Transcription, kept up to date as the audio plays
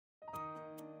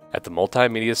At the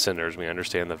Multimedia Centers, we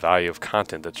understand the value of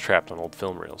content that's trapped on old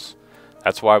film reels.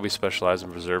 That's why we specialize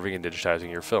in preserving and digitizing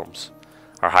your films.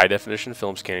 Our high-definition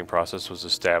film scanning process was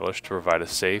established to provide a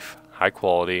safe,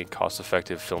 high-quality, and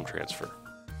cost-effective film transfer.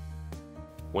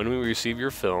 When we receive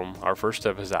your film, our first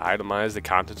step is to itemize the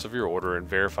contents of your order and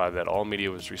verify that all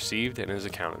media was received and is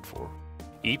accounted for.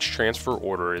 Each transfer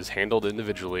order is handled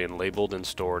individually and labeled and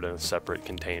stored in a separate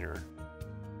container.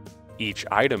 Each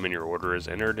item in your order is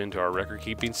entered into our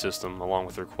record-keeping system along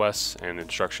with requests and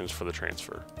instructions for the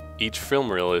transfer. Each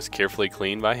film reel is carefully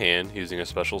cleaned by hand using a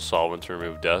special solvent to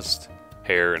remove dust,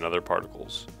 hair, and other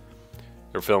particles.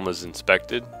 Your film is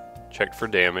inspected, checked for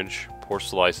damage, poor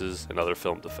slices, and other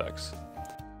film defects.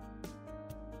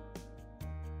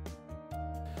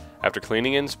 After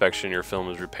cleaning and inspection, your film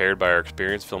is repaired by our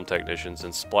experienced film technicians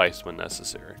and spliced when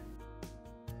necessary.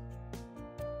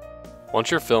 Once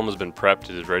your film has been prepped,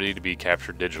 it is ready to be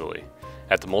captured digitally.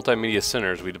 At the Multimedia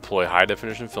Centers, we deploy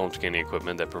high-definition film scanning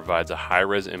equipment that provides a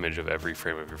high-res image of every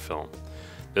frame of your film.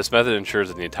 This method ensures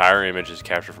that the entire image is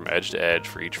captured from edge to edge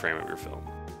for each frame of your film.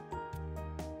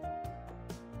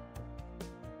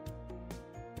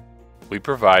 We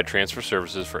provide transfer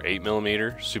services for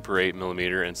 8mm, Super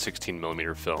 8mm, and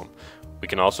 16mm film. We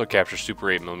can also capture Super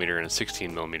 8mm and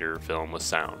 16mm film with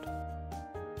sound.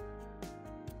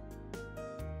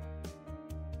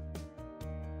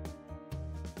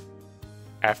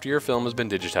 After your film has been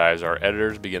digitized, our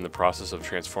editors begin the process of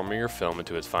transforming your film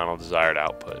into its final desired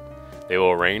output. They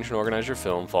will arrange and organize your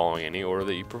film following any order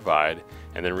that you provide,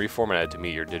 and then reformat it to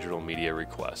meet your digital media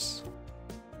requests.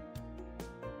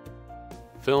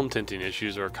 Film tinting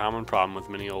issues are a common problem with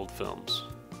many old films.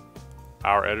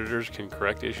 Our editors can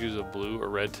correct issues of blue or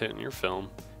red tint in your film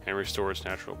and restore its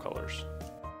natural colors.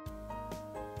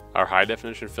 Our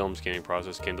high-definition film scanning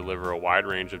process can deliver a wide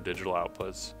range of digital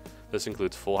outputs. This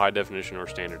includes full high-definition or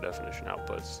standard definition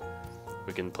outputs.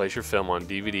 We can place your film on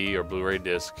DVD or Blu-ray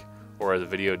disc, or as a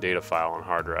video data file on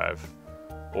hard drive,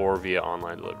 or via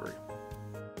online delivery.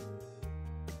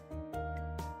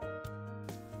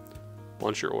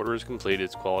 Once your order is complete,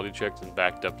 it's quality checked and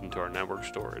backed up into our network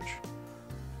storage.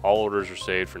 All orders are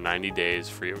saved for 90 days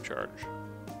free of charge.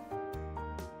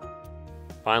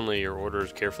 Finally, your order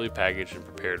is carefully packaged and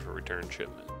prepared for return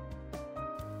shipment.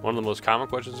 One of the most common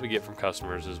questions we get from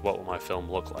customers is, what will my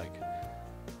film look like?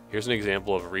 Here's an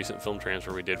example of a recent film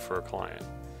transfer we did for a client.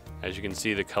 As you can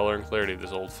see, the color and clarity of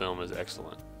this old film is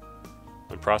excellent.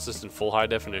 When processed in full high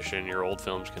definition, your old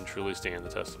films can truly stand the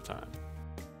test of time.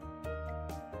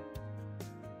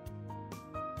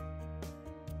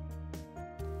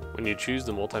 When you choose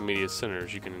the Multimedia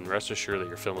Centers, you can rest assured that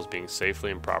your film is being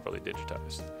safely and properly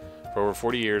digitized. For over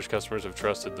 40 years, customers have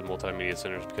trusted the Multimedia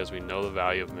Centers because we know the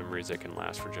value of memories that can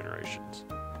last for generations.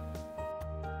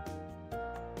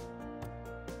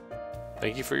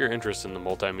 Thank you for your interest in the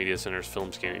Multimedia Centers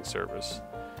film scanning service.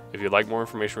 If you'd like more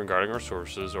information regarding our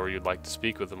services or you'd like to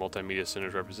speak with the Multimedia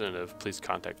Centers representative, please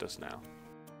contact us now.